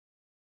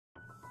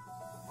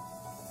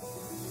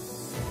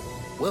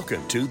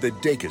Welcome to the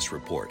Dacus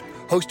Report,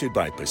 hosted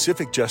by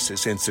Pacific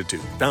Justice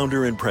Institute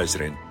founder and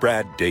president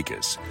Brad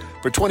Dacus.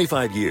 For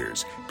 25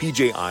 years,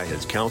 PJI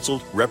has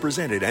counseled,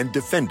 represented, and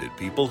defended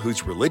people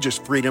whose religious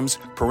freedoms,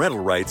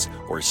 parental rights,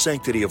 or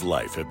sanctity of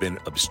life have been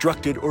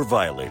obstructed or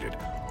violated,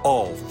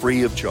 all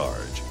free of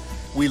charge.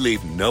 We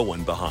leave no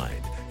one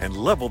behind and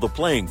level the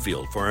playing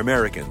field for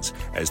Americans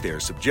as they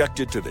are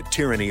subjected to the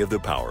tyranny of the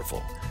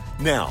powerful.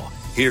 Now,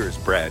 here's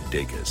Brad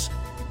Dacus.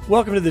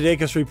 Welcome to the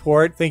Dacus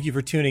Report. Thank you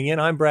for tuning in.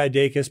 I'm Brad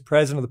Dacus,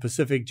 president of the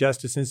Pacific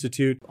Justice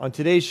Institute. On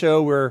today's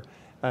show, we're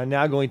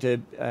now going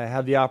to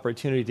have the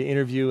opportunity to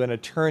interview an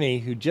attorney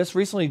who just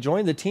recently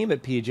joined the team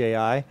at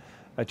PJI,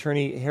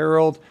 attorney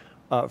Harold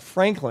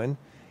Franklin,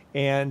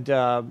 and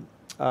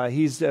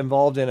he's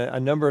involved in a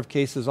number of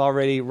cases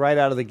already right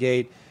out of the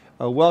gate.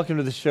 Welcome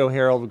to the show,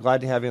 Harold. We're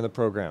glad to have you on the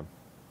program.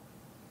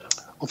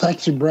 Well,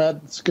 thank you,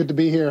 Brad. It's good to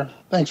be here.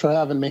 Thanks for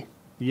having me.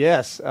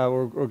 Yes,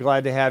 we're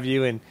glad to have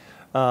you. And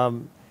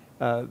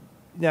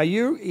now,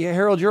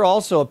 Harold, you're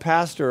also a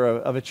pastor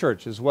of a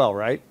church as well,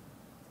 right?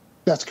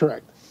 That's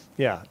correct.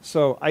 Yeah.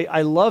 So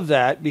I love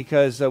that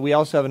because we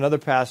also have another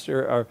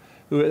pastor,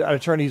 an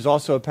attorney who's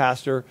also a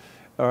pastor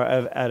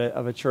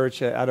of a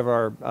church out of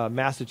our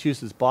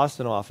Massachusetts,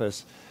 Boston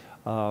office.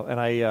 And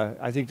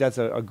I think that's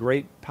a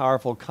great,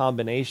 powerful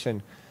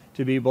combination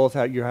to be both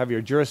you have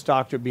your Juris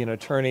Doctorate, be an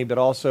attorney, but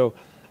also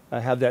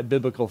have that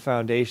biblical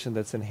foundation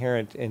that's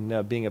inherent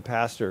in being a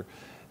pastor.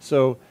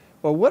 So,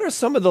 well, what are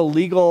some of the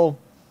legal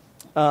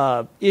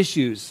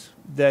issues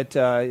that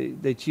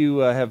you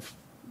have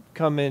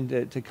come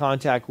into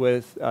contact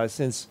with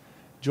since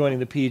joining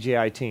the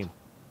PJI team?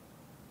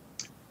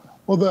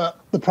 Well,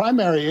 the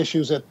primary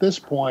issues at this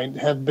point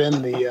have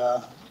been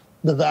the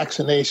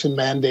vaccination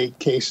mandate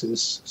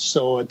cases.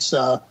 So it's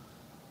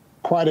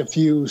quite a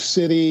few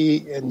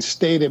city and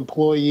state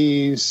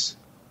employees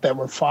that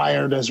were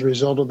fired as a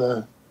result of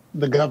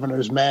the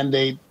governor's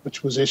mandate,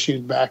 which was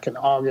issued back in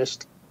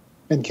August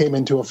and came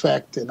into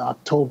effect in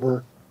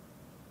October.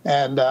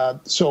 And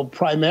so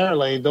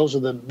primarily, those are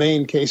the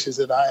main cases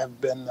that I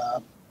have been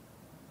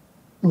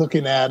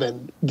looking at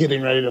and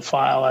getting ready to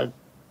file.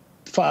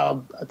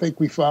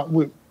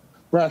 We're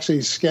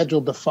actually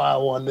scheduled to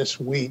file one this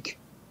week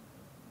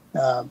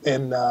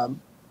in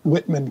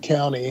Whitman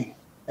County.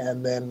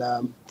 And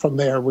then from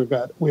there,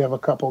 we have a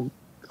couple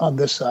on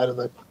this side of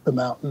the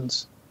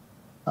mountains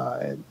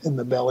in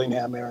the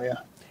Bellingham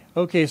area.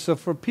 Okay, so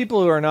for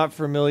people who are not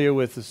familiar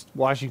with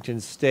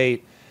Washington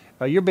State,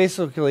 you're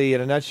basically,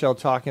 in a nutshell,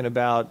 talking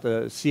about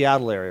the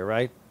Seattle area,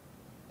 right?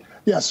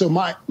 Yeah, so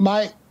my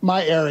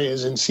area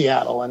is in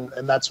Seattle,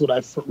 and that's what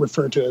I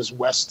refer to as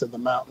west of the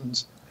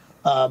mountains.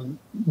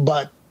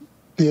 But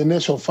the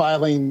initial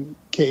filing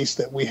case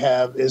that we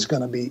have is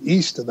going to be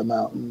east of the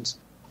mountains.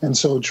 And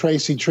so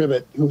Tracy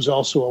Tribbett, who's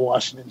also a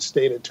Washington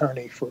State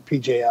attorney for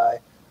PJI,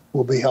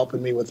 will be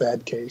helping me with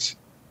that case.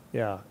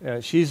 Yeah,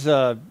 she's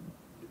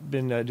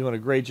been doing a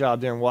great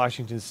job there in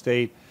Washington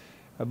State.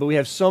 But we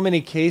have so many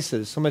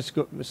cases, so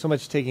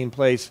much taking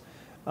place.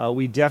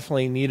 We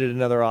definitely needed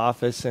another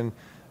office, and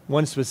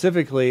one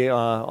specifically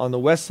on the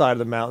west side of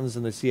the mountains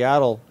in the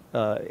Seattle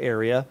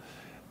area.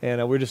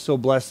 And we're just so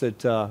blessed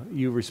that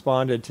you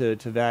responded to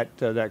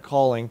that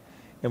calling,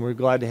 and we're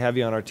glad to have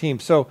you on our team.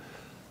 So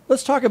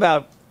let's talk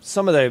about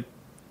some of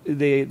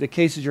the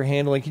cases you're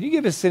handling. Can you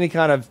give us any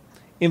kind of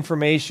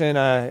information?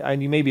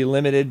 And you may be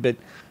limited, but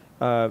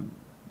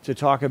to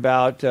talk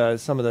about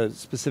some of the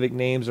specific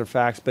names or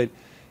facts, but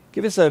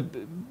give us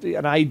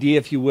an idea,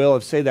 if you will,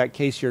 of, say, that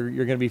case you're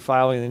going to be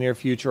filing in the near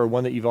future or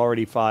one that you've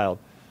already filed.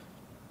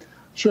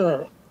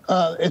 Sure.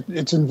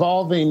 It's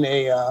involving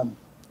a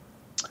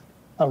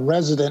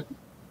resident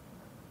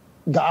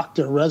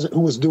doctor who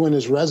was doing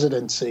his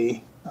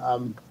residency,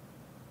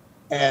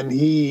 and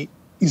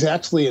he's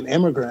actually an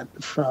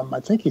immigrant from, I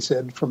think he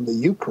said, from the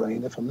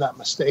Ukraine, if I'm not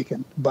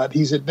mistaken, but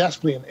he's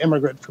definitely an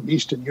immigrant from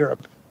Eastern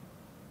Europe.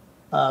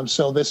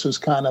 So this was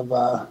kind of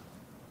a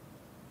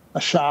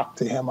shock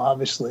to him,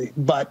 obviously.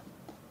 But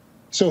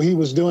so he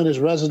was doing his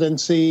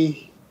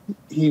residency.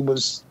 He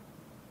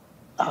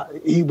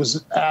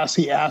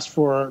asked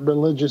for a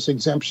religious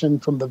exemption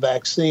from the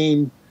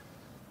vaccine.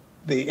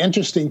 The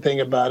interesting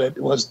thing about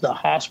it was the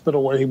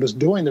hospital where he was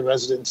doing the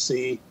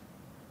residency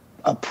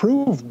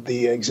approved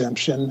the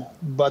exemption,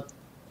 but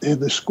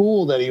the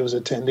school that he was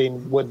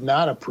attending would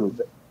not approve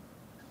it.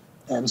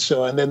 And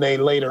then they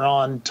later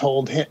on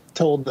told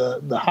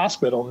the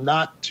hospital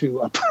not to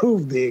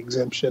approve the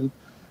exemption,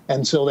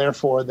 and so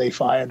therefore they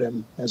fired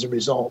him as a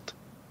result.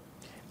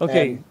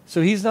 Okay,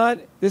 so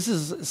this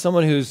is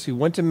someone who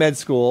went to med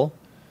school,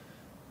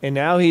 and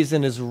now he's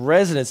in his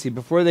residency.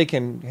 Before they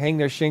can hang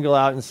their shingle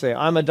out and say,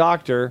 I'm a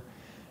doctor,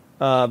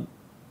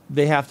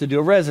 they have to do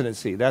a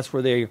residency. That's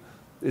where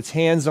it's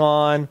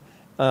hands-on,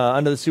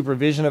 under the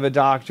supervision of a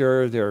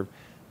doctor. They're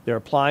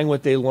applying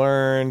what they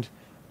learned.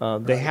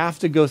 They have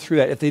to go through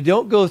that. If they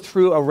don't go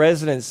through a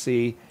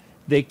residency,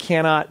 they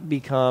cannot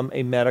become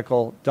a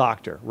medical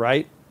doctor,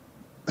 right?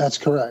 That's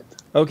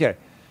correct. Okay.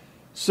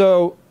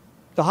 So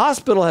The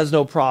hospital has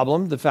no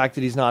problem, the fact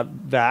that he's not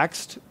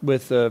vaxxed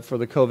for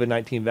the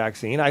COVID-19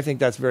 vaccine. I think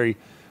that's very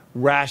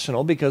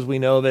rational because we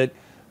know that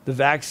the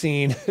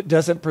vaccine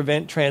doesn't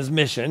prevent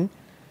transmission.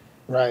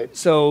 Right.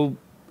 So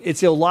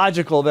it's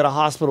illogical that a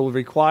hospital would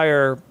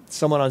require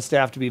someone on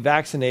staff to be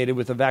vaccinated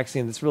with a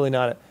vaccine that's really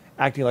not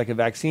acting like a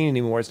vaccine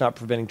anymore. It's not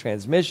preventing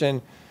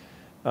transmission.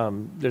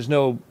 There's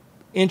no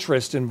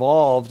interest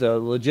involved,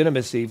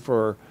 legitimacy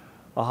for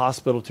a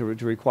hospital to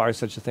require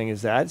such a thing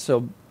as that.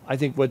 So I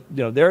think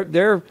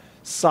they're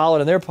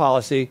solid in their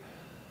policy,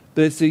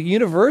 but it's the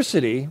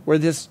university where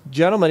this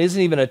gentleman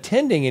isn't even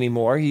attending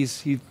anymore. He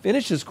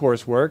finished his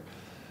coursework.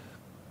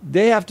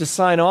 They have to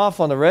sign off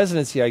on the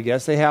residency, I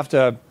guess. They have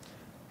to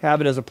have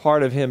it as a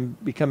part of him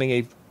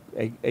becoming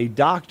a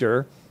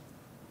doctor.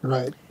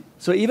 Right.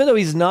 So even though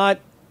he's not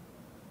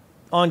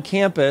on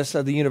campus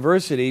at the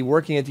university,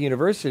 working at the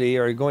university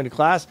or going to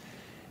class,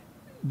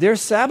 they're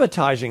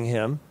sabotaging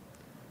him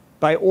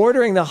by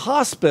ordering the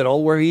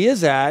hospital where he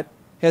is at,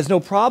 has no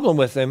problem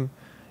with him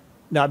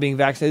not being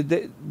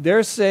vaccinated.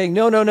 They're saying,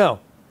 no,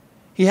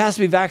 he has to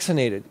be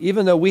vaccinated.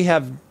 Even though we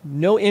have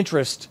no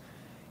interest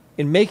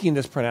in making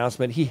this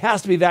pronouncement, he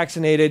has to be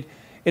vaccinated.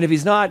 And if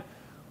he's not,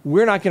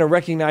 we're not going to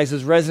recognize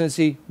his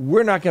residency.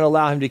 We're not going to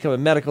allow him to become a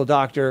medical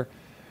doctor.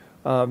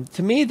 To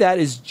me, that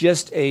is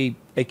just a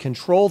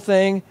control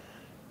thing.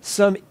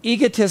 Some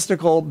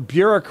egotistical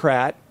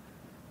bureaucrat,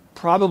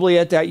 probably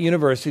at that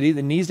university,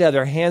 that needs to have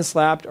their hand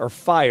slapped or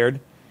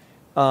fired,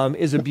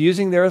 is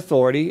abusing their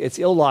authority. It's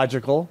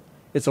illogical.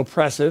 It's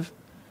oppressive.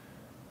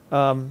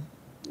 What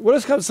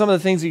are some of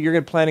the things that you're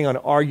planning on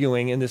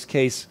arguing in this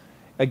case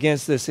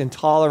against this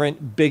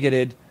intolerant,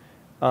 bigoted,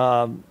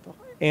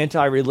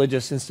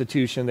 anti-religious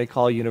institution they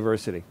call a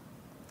university?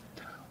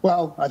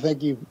 Well, I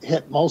think you've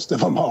hit most of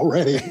them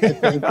already. I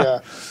think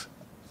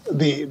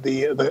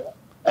the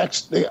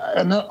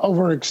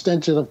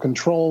overextension of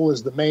control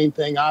is the main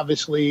thing.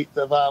 Obviously,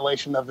 the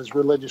violation of his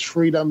religious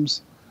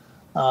freedoms,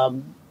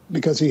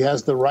 because he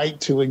has the right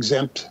to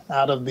exempt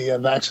out of the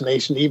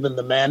vaccination. Even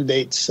the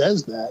mandate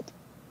says that.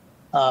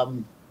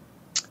 And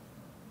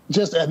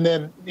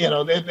then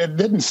it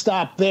didn't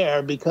stop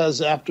there,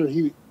 because after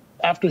he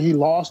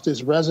lost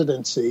his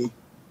residency,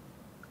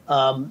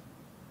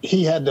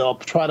 he had to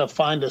try to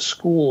find a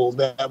school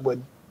that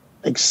would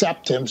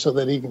accept him so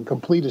that he can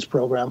complete his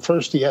program.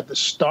 First, he had to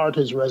start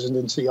his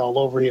residency all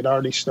over. He had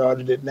already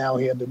started it. Now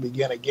he had to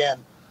begin again.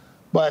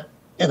 But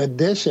in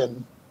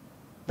addition,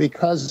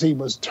 because he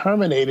was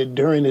terminated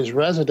during his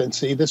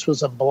residency, this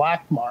was a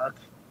black mark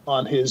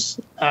on his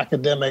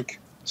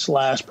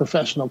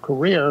academic/professional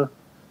career,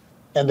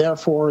 and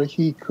therefore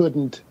he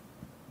couldn't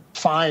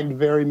find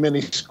very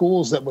many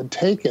schools that would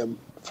take him.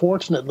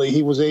 Fortunately,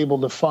 he was able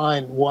to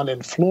find one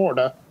in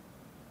Florida,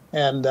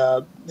 and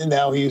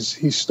now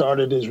he's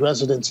started his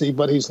residency,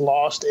 but he's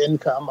lost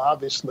income,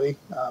 obviously.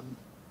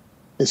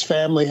 His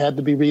family had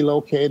to be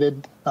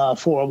relocated.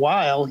 For a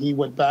while, he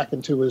went back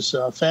into his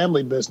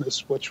family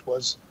business, which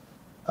was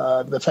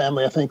the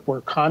family, I think, were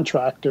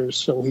contractors,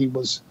 so he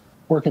was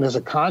working as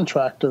a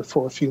contractor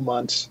for a few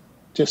months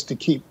just to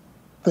keep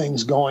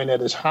things going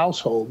at his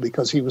household,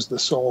 because he was the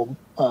sole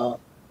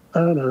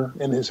earner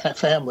in his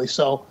family.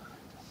 So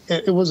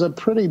it was a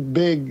pretty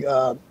big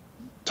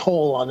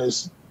toll on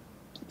his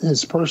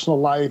personal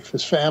life,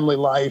 his family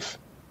life,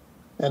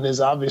 and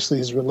obviously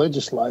his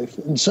religious life.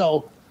 And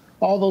so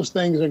all those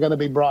things are going to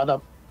be brought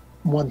up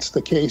once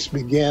the case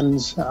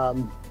begins,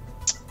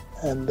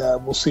 and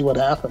we'll see what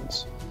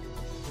happens.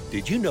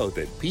 Did you know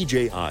that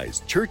PJI's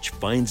Church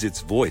Finds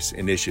Its Voice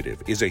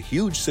initiative is a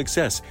huge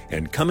success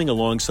and coming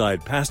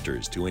alongside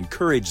pastors to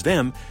encourage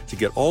them to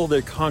get all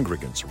their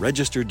congregants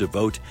registered to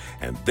vote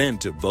and then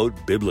to vote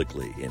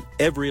biblically in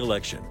every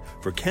election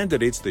for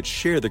candidates that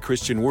share the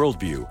Christian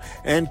worldview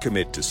and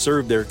commit to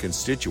serve their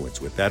constituents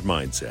with that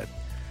mindset?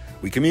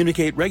 We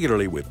communicate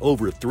regularly with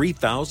over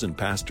 3,000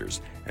 pastors,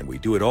 and we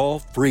do it all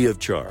free of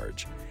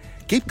charge.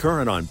 Keep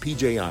current on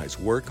PJI's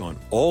work on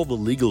all the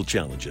legal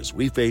challenges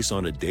we face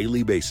on a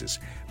daily basis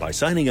by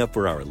signing up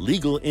for our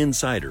Legal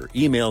Insider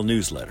email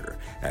newsletter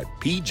at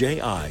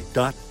pji.org.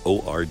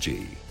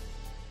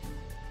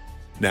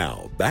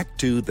 Now, back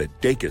to the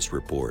Dacus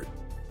Report.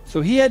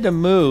 So he had to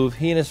move,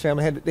 he and his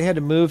family had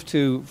to move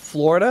to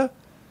Florida.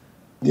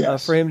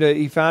 Yes.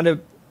 He found a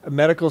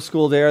medical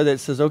school there that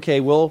says, okay,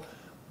 we'll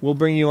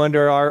bring you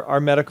under our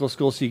medical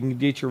school so you can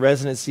get your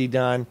residency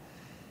done.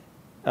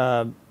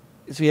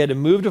 So he had to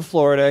move to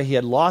Florida. He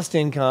had lost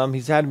income.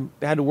 He's had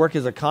to work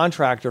as a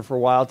contractor for a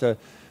while to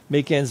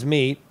make ends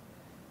meet.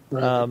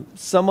 Right.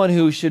 Someone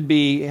who should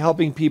be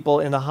helping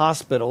people in the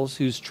hospitals,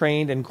 who's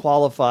trained and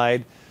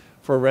qualified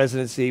for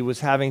residency,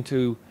 was having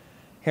to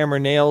hammer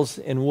nails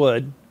in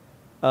wood,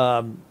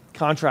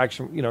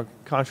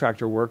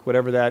 contractor work,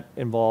 whatever that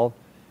involved.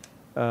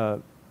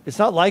 It's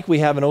not like we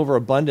have an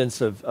overabundance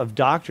of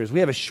doctors. We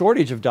have a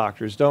shortage of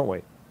doctors, don't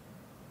we?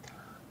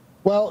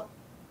 Well,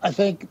 I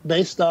think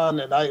based on,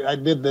 and I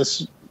did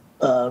this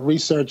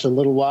research a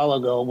little while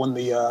ago when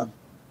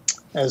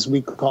as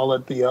we call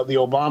it, the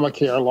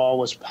Obamacare law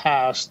was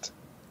passed.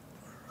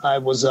 I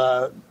was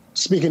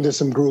speaking to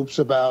some groups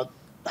about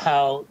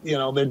how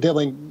you're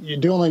dealing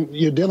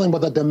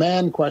with a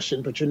demand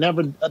question, but you're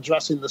never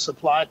addressing the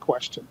supply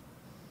question.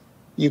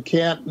 You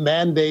can't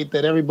mandate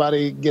that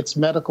everybody gets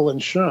medical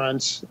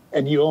insurance,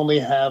 and you only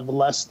have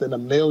less than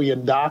 1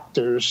 million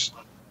doctors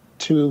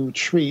to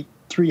treat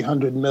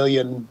 300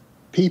 million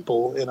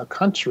people in a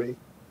country.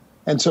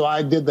 And so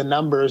I did the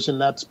numbers, and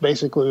that's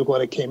basically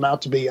what it came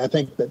out to be. I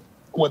think that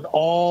with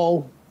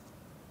all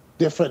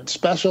different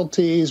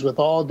specialties, with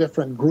all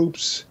different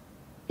groups,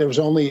 there was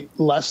only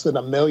less than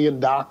 1 million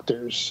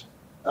doctors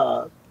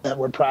that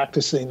were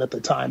practicing at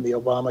the time the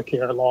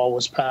Obamacare law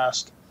was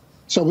passed.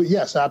 So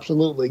yes,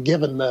 absolutely.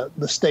 Given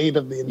the state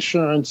of the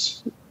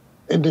insurance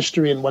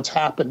industry and what's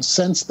happened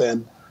since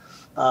then,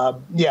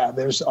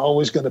 there's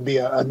always going to be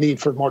a need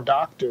for more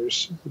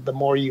doctors. The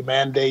more you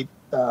mandate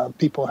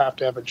people have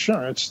to have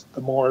insurance,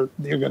 the more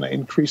you're going to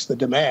increase the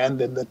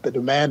demand, and that the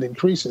demand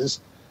increases.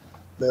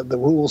 The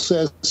rule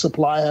says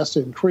supply has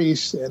to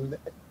increase, and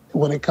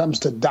when it comes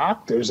to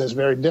doctors, it's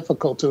very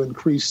difficult to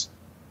increase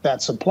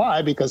that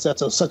supply because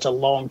that's such a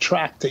long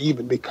track to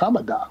even become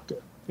a doctor.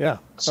 Yeah.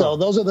 So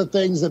those are the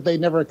things that they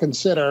never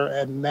consider,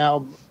 and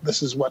now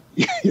this is what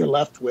you're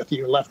left with.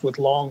 You're left with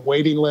long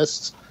waiting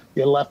lists.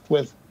 You're left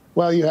with,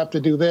 well, you have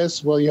to do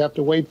this. Well, you have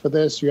to wait for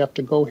this. You have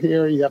to go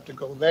here. You have to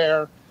go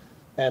there.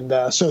 And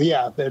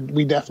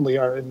we definitely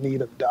are in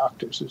need of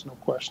doctors. There's no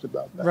question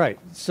about that. Right.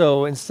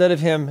 So instead of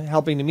him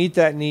helping to meet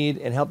that need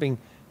and helping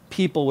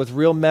people with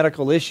real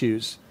medical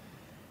issues,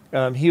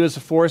 he was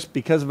forced,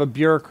 because of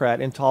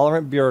a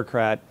intolerant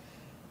bureaucrat,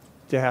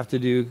 to have to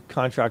do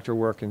contractor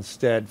work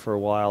instead for a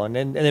while, and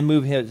then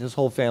move his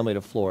whole family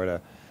to Florida.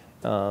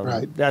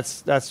 Right.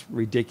 That's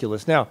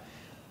ridiculous. Now,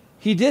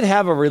 he did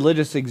have a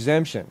religious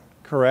exemption,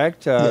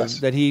 correct? Yes.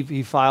 That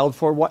he filed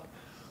for. What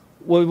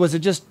was it?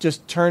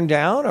 Just turned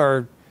down,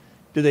 or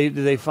did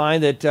they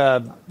find that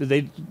did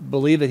they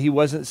believe that he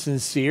wasn't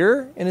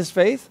sincere in his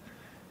faith?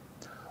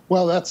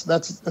 Well, that's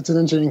an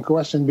interesting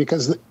question,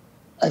 because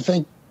I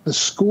think the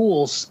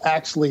schools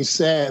actually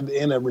said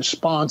in a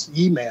response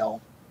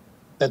email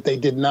that they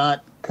did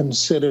not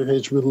consider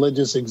his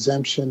religious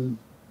exemption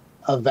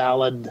a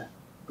valid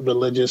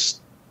religious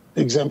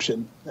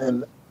exemption,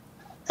 and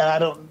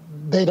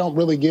they don't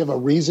really give a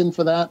reason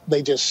for that.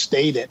 They just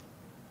state it.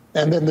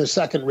 And then the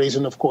second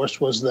reason, of course,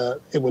 was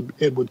it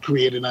would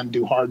create an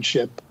undue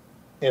hardship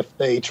if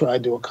they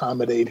tried to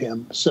accommodate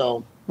him.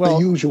 So the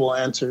usual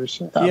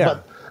answers.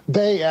 But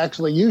they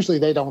actually usually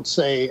they don't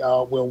say,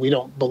 well, we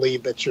don't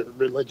believe that you're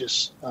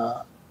religious.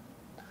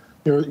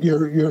 Your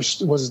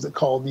what is it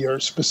called? Your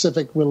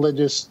specific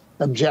religious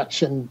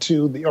objection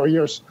to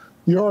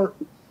your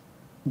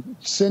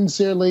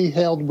sincerely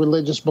held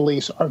religious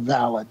beliefs are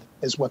valid,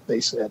 is what they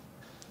said.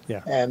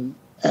 Yeah.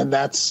 And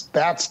that's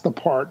the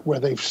part where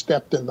they've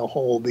stepped in the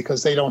hole,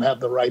 because they don't have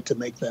the right to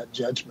make that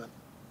judgment.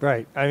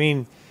 Right. I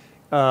mean,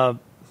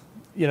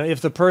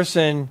 if the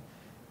person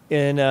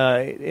in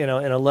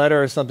a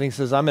letter or something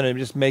says, I'm going to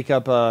just make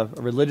up a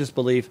religious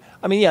belief,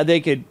 I mean, yeah,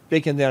 they can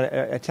then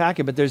attack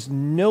it, but there's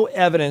no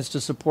evidence to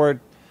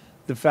support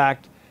the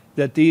fact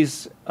that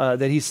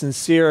that he's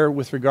sincere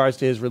with regards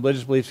to his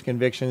religious beliefs and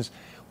convictions.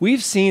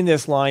 We've seen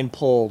this line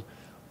pulled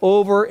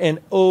over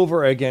and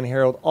over again,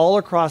 Harold, all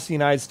across the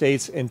United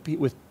States, and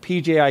with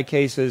PJI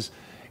cases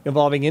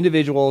involving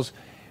individuals,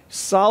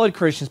 solid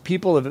Christians,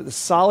 people of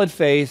solid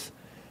faith.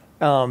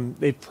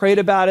 They've prayed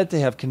about it. They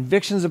have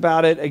convictions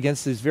about it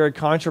against these very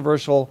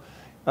controversial,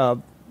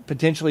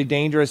 potentially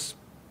dangerous,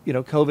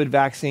 COVID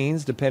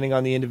vaccines, depending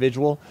on the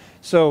individual.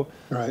 So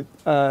right.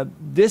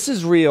 This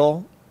is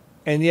real,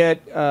 and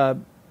yet to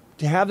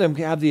have them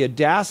have the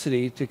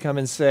audacity to come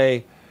and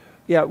say,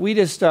 "Yeah, we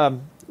just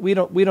we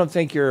don't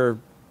think you're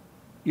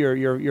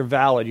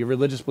valid. Your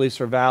religious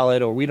beliefs are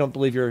valid, or we don't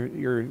believe you're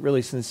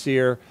really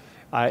sincere."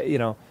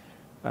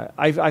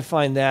 I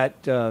find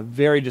that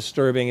very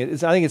disturbing. I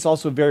think it's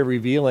also very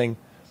revealing,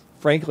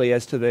 frankly,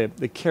 as to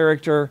the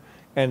character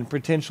and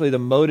potentially the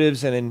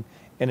motives and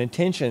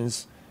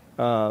intentions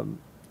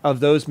of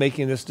those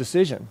making this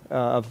decision,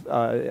 of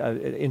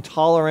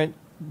intolerant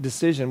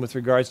decision with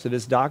regards to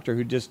this doctor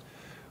who just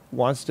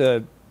wants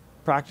to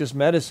practice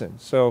medicine.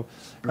 So,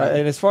 right.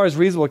 And as far as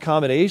reasonable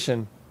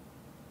accommodation,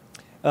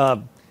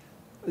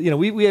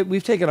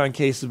 we've taken on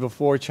cases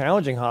before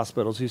challenging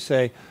hospitals who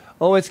say,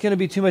 "Oh, it's going to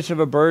be too much of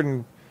a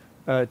burden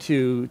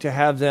to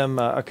have them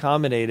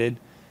accommodated."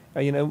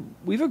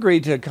 We've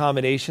agreed to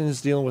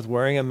accommodations dealing with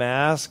wearing a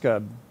mask,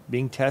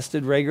 being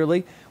tested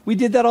regularly. We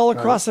did that all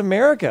across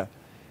America.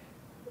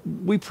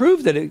 We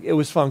proved that it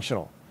was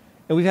functional,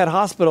 and we've had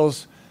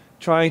hospitals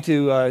trying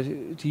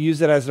to use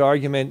that as an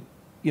argument.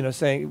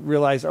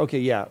 Realize, okay,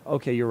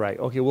 you're right.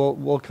 Okay,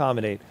 we'll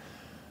accommodate.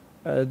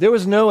 There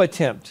was no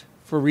attempt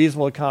for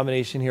reasonable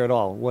accommodation here at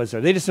all, was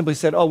there? They just simply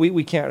said, "Oh,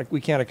 we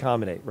can't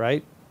accommodate,"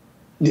 right?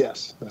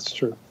 Yes, that's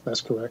true.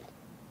 That's correct.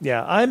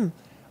 Yeah,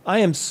 I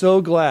am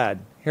so glad,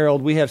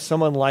 Harold, we have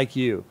someone like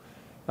you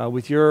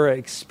with your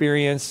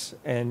experience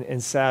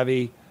and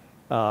savvy,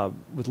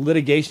 with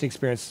litigation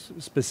experience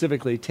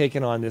specifically,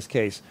 taking on this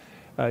case.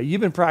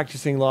 You've been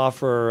practicing law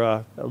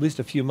for at least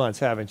a few months,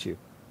 haven't you?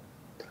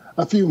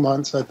 A few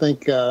months, I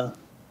think,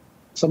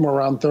 somewhere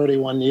around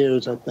 31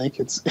 years. I think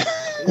it's,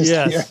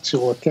 yes. the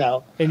actual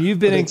count. And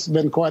it's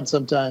been quite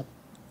some time.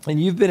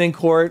 And you've been in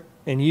court,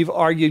 and you've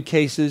argued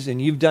cases,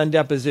 and you've done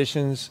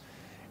depositions.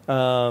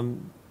 You're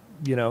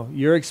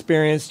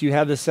experienced. You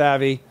have the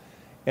savvy,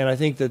 and I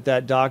think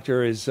that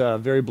doctor is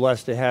very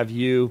blessed to have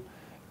you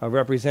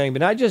representing,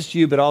 but not just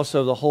you, but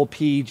also the whole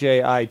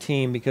PJI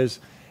team, because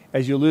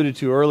as you alluded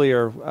to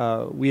earlier,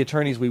 we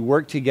attorneys, we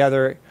work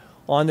together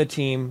on the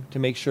team to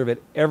make sure that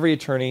every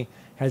attorney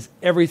has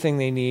everything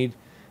they need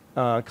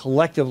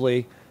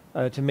collectively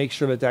to make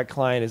sure that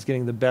client is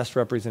getting the best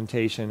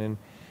representation. And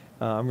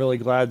I'm really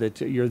glad that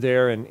you're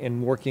there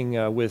and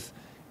working with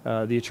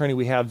the attorney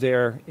we have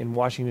there in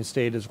Washington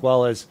State, as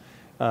well as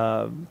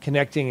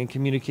connecting and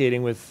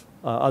communicating with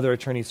other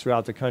attorneys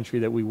throughout the country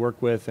that we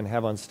work with and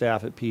have on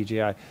staff at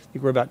PJI. I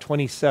think we're about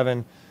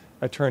 27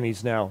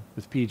 attorneys now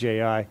with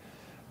PJI.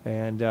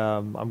 And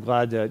I'm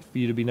glad for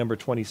you to be number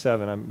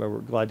 27. We're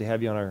glad to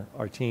have you on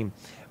our team.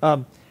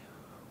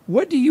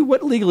 What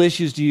legal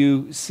issues do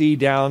you see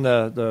down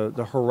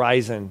the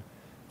horizon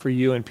for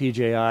you and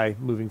PJI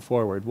moving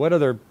forward? What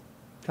other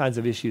kinds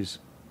of issues?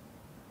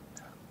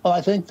 Well,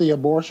 I think the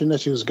abortion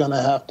issue is going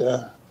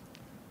to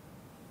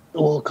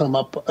will come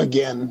up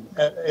again.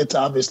 It's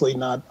obviously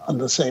not on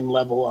the same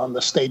level, on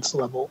the state's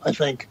level. I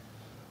think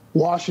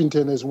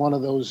Washington is one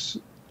of those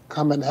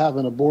come and have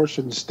an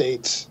abortion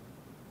states.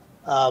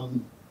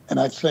 And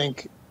I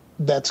think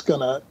that's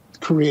going to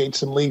create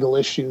some legal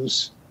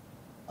issues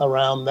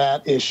around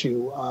that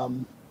issue. I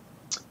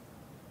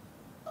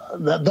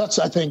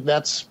think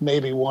that's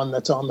maybe one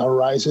that's on the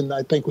horizon.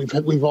 I think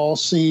we've all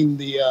seen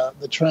the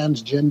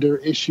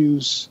transgender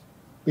issues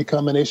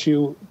become an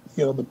issue.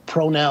 The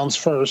pronouns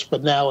first,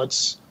 but now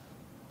it's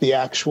the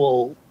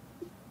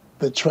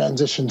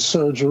transition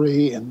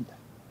surgery and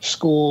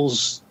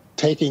schools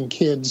taking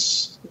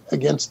kids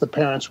against the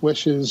parents'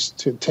 wishes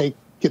to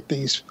get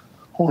these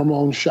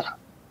hormone shot.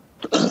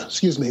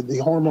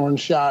 The hormone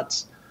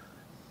shots,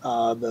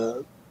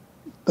 the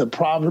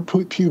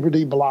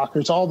puberty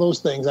blockers, all those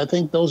things. I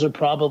think those are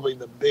probably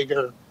the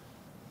bigger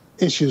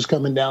issues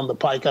coming down the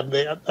pike.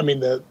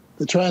 The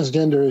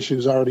transgender issue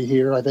is already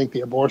here. I think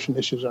the abortion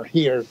issues are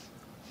here,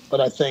 but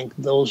I think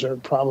those are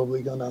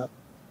probably going to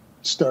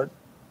start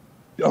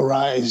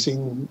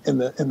arising in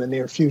the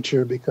near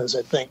future, because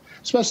I think,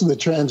 especially the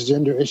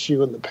transgender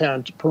issue and the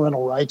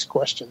parental rights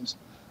questions,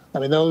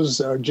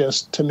 those are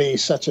just, to me,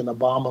 such an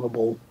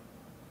abominable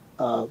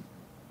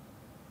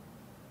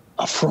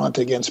affront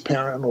against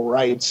parental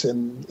rights.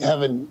 And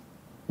having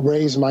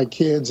raised my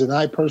kids, and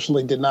I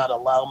personally did not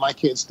allow my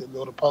kids to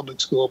go to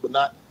public school, but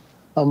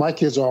my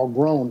kids are all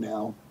grown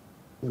now.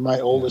 And my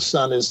oldest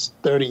son is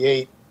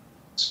 38,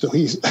 so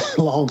he's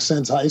long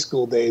since high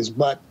school days.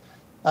 But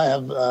I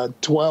have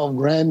 12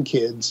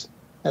 grandkids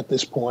at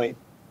this point,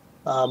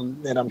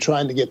 and I'm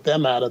trying to get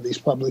them out of these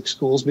public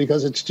schools,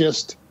 because it's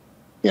just,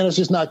 it's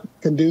just not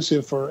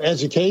conducive for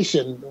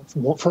education,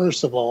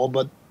 first of all,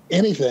 but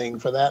anything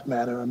for that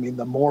matter.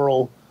 The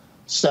moral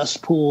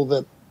cesspool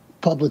that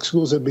public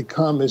schools have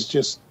become is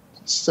just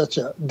such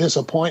a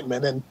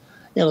disappointment. And,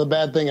 the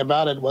bad thing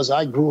about it was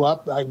I grew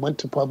up, I went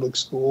to public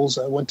schools.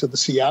 I went to the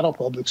Seattle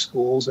public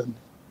schools, and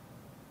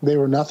they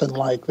were nothing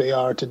like they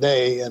are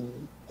today.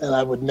 And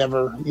I would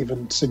never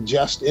even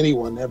suggest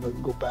anyone ever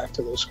go back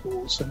to those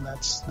schools. And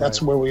that's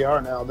right. Where we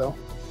are now, though.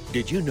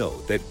 Did you know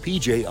that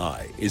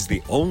PJI is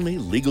the only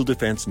legal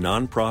defense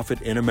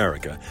nonprofit in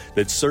America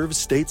that serves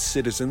state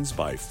citizens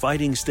by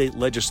fighting state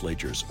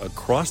legislatures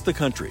across the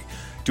country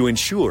to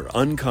ensure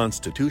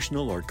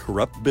unconstitutional or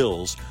corrupt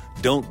bills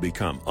don't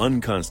become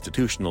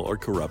unconstitutional or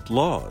corrupt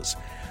laws?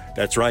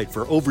 That's right,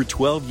 for over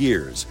 12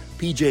 years,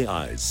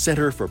 PJI's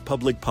Center for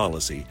Public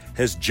Policy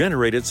has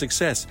generated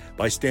success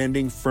by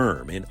standing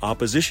firm in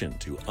opposition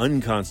to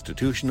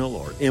unconstitutional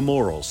or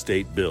immoral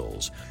state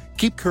bills.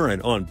 Keep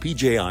current on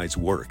PJI's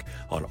work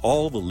on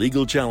all the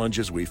legal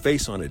challenges we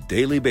face on a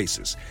daily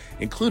basis,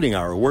 including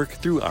our work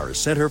through our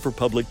Center for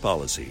Public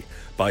Policy,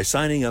 by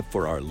signing up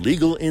for our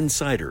Legal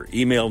Insider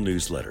email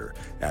newsletter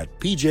at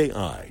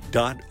pji.org.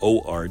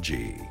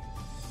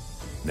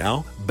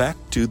 Now, back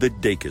to the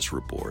Dacus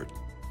Report.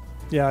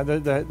 Yeah,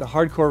 the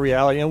hardcore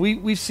reality. And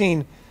we've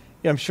seen,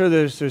 I'm sure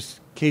there's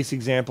case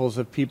examples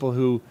of people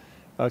who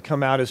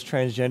come out as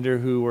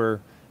transgender who were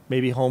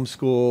maybe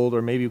homeschooled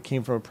or maybe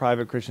came from a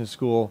private Christian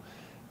school.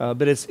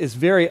 But it's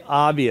very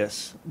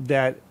obvious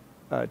that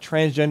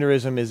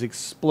transgenderism is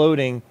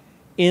exploding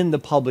in the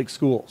public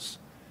schools,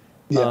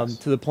 yes.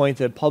 To the point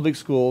that public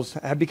schools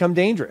have become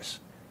dangerous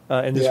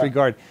in this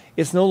regard.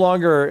 It's no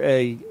longer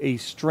a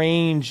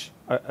strange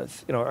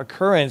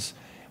occurrence.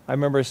 I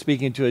remember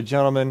speaking to a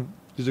gentleman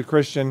who's a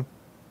Christian.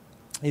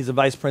 He's a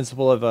vice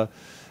principal of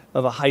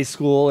a high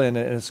school in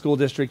a school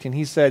district, and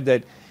he said,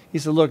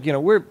 look,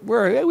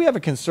 we have a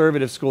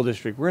conservative school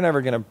district. We're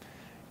never going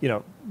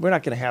to, we're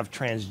not going to have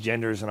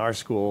transgenders in our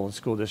school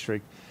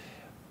district.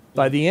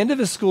 By the end of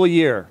the school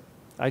year,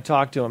 I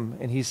talked to him,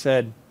 and he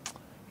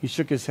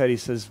shook his head. He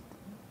says,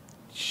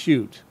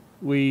 shoot,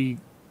 we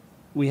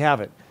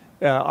have it.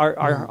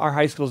 Our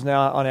high schools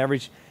now, on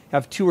average,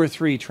 have 2 or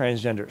 3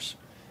 transgenders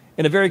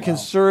in a very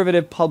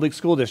conservative public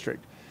school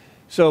district.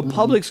 So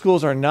public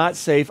schools are not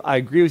safe. I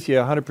agree with you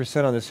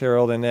 100% on this,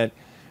 Harold, and that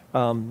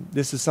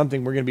this is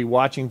something we're going to be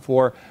watching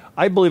for.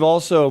 I believe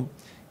also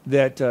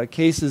that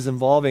cases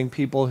involving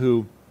people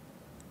who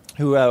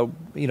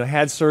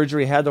had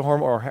surgery, had the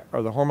hormone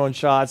or the hormone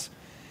shots,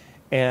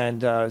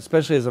 and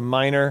especially as a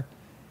minor,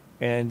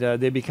 and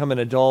they become an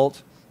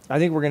adult, I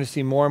think we're going to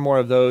see more and more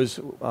of those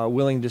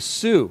willing to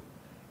sue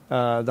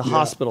the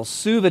hospital,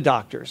 sue the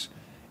doctors.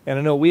 And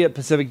I know we at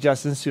Pacific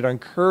Justice Institute are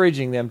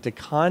encouraging them to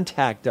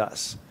contact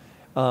us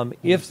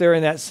if they're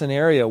in that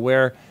scenario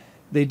where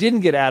they didn't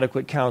get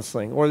adequate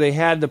counseling, or they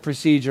had the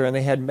procedure and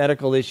they had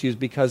medical issues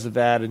because of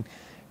that,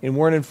 and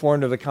weren't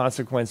informed of the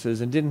consequences,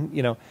 and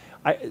didn't,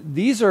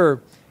 these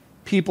are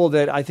people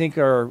that I think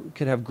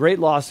could have great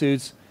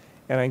lawsuits,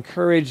 and I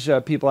encourage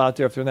people out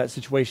there, if they're in that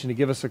situation, to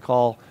give us a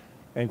call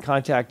and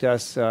contact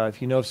us. If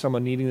you know of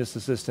someone needing this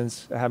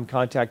assistance, have them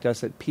contact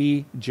us at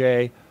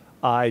pji.org.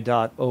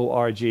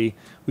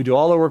 We do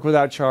all the work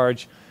without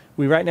charge.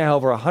 We right now have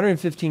over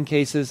 115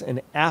 cases in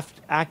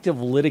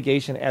active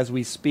litigation as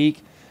we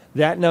speak.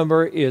 That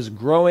number is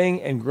growing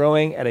and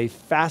growing at a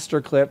faster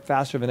clip,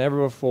 faster than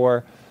ever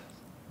before,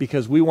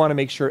 because we want to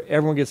make sure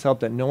everyone gets help,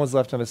 that no one's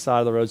left on the side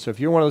of the road. So if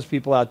you're one of those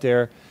people out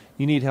there,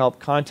 you need help,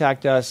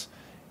 contact us.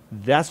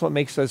 That's what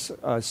makes us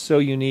so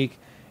unique,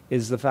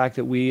 is the fact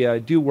that we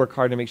do work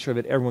hard to make sure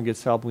that everyone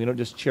gets help. We don't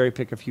just cherry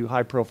pick a few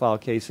high-profile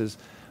cases.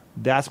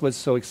 That's what's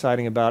so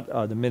exciting about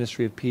the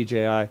ministry of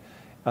PJI.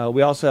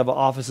 We also have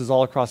offices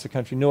all across the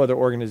country. No other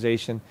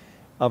organization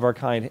of our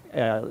kind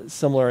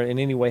similar in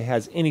any way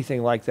has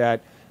anything like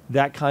that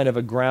kind of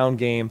a ground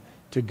game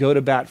to go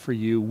to bat for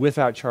you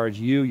without charge,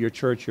 you, your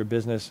church, your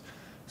business.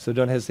 So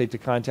don't hesitate to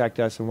contact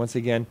us. And once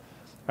again,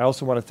 I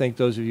also want to thank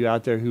those of you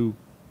out there who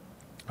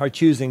are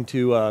choosing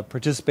to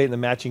participate in the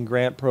matching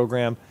grant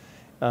program.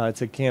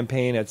 It's a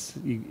campaign. It's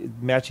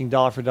matching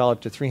dollar for dollar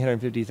up to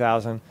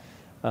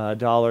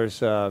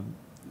 $350,000.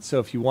 So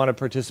if you want to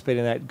participate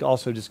in that,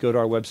 also just go to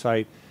our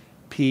website,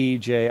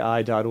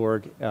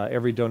 pji.org.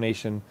 Every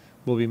donation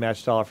will be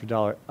matched dollar for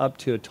dollar up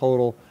to a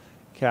total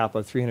cap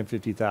of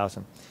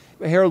 $350,000.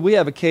 Harold, we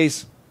have a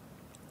case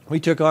we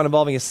took on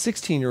involving a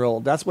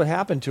 16-year-old. That's what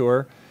happened to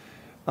her.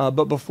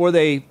 But before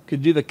they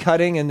could do the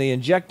cutting and the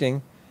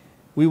injecting,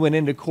 we went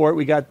into court.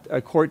 We got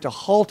a court to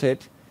halt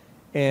it.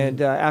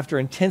 And after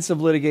intensive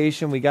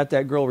litigation, we got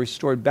that girl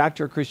restored back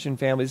to her Christian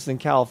family. This is in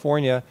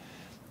California.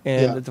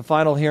 And at the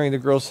final hearing, the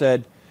girl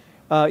said,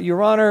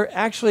 Your Honor,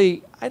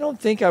 actually, I don't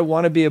think I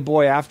want to be a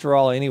boy after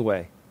all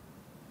anyway.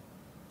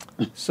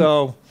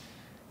 So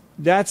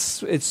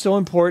it's so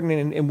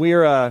important, and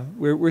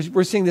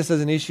we're seeing this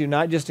as an issue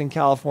not just in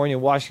California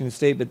and Washington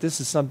State, but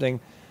this is something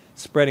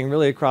spreading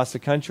really across the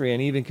country,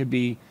 and even could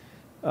be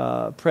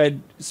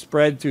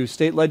spread through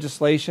state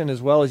legislation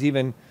as well as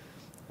even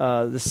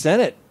the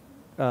Senate,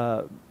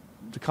 the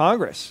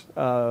Congress,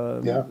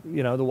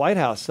 the White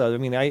House. I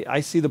mean,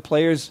 I see the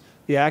players,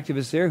 the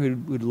activists there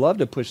who'd love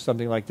to push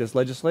something like this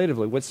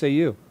legislatively. What say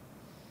you?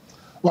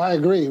 Well, I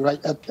agree.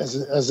 Right,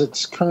 as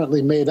it's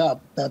currently made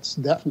up, that's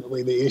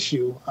definitely the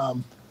issue.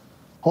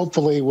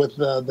 Hopefully, with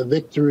the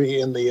victory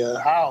in the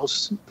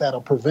House,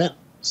 that'll prevent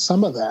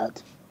some of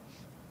that.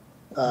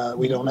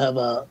 We don't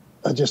have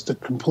just a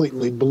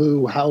completely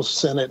blue House,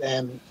 Senate,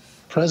 and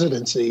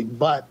presidency,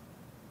 but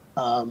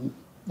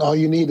all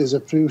you need is a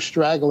few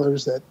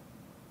stragglers that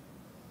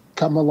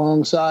come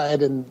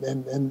alongside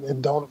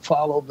and don't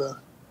follow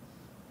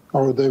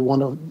or they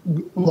want to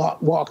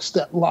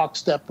lockstep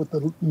with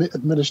the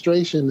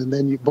administration, and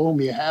then you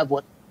have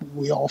what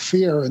we all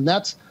fear. And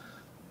I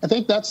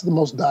think that's the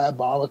most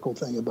diabolical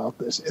thing about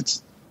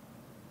this.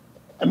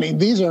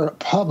 These are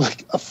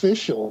public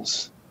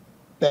officials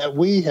that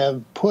we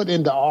have put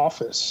into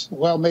office.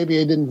 Well, maybe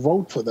they didn't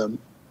vote for them,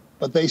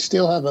 but they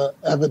still have a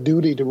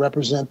duty to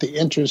represent the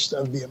interests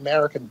of the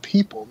American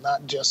people,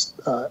 not just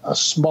a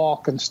small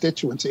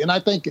constituency. And I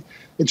think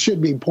it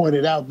should be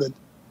pointed out that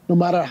no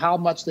matter how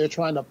much they're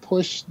trying to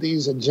push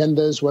these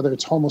agendas, whether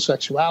it's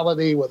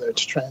homosexuality, whether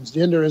it's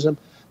transgenderism,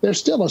 they're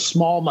still a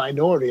small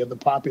minority of the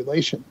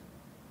population.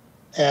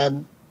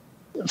 And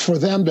for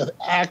them to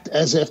act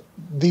as if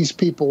these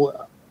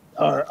people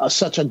are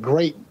such a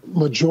great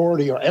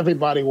majority, or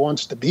everybody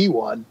wants to be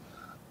one,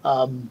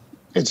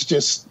 it's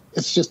just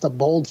a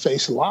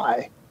bold-faced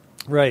lie.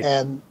 Right.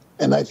 And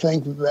I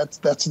think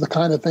that's the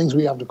kind of things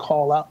we have to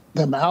call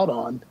them out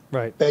on.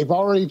 Right. They've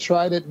already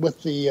tried it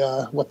with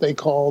the what they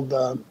called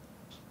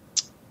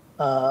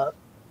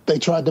they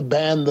tried to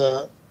ban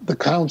the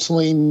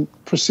counseling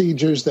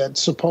procedures that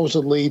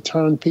supposedly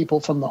turn people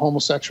from the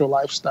homosexual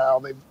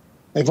lifestyle.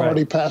 They've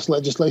already passed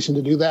legislation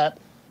to do that.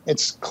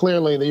 It's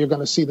clearly that you're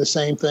going to see the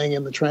same thing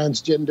in the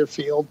transgender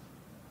field,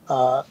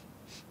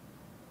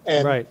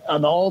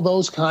 and all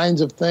those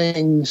kinds of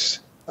things.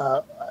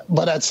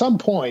 But at some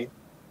point,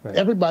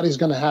 everybody's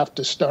going to have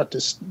to start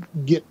to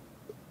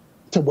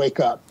wake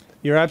up.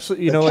 You're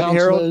absolutely, you know what,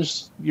 Harold?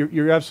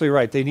 You're absolutely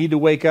right. They need to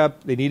wake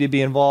up. They need to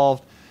be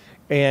involved.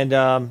 And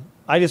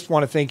I just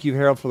want to thank you,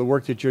 Harold, for the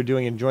work that you're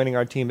doing and joining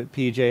our team at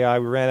PJI.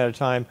 We ran out of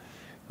time.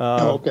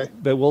 Okay.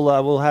 But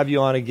we'll have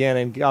you on again,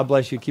 and God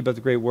bless you. Keep up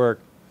the great work.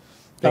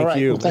 Thank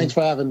you. Well, thanks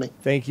for having me.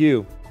 Thank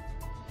you.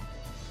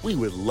 We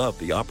would love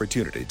the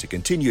opportunity to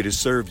continue to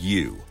serve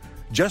you.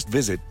 Just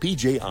visit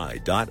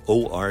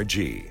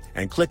pji.org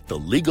and click the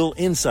Legal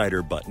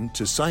Insider button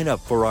to sign up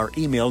for our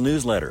email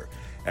newsletter.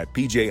 At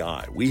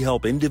PJI, we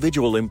help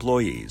individual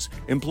employees,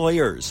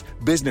 employers,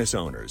 business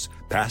owners,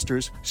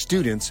 pastors,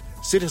 students,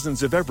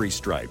 citizens of every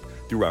stripe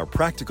through our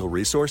practical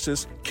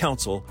resources,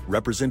 counsel,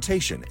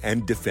 representation,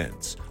 and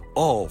defense,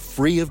 all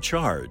free of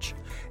charge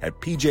at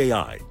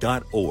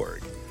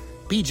pji.org.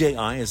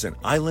 PJI is an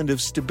island of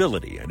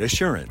stability and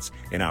assurance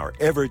in our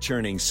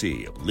ever-churning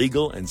sea of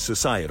legal and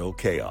societal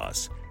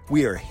chaos.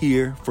 We are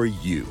here for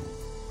you.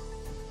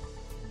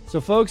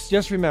 So, folks,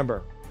 just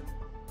remember,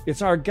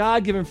 it's our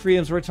God-given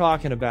freedoms we're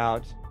talking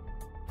about.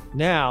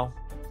 Now,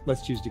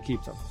 let's choose to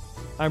keep them.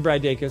 I'm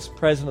Brad Dacus,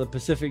 president of the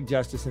Pacific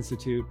Justice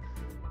Institute.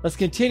 Let's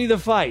continue the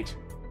fight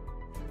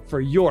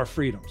for your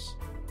freedoms.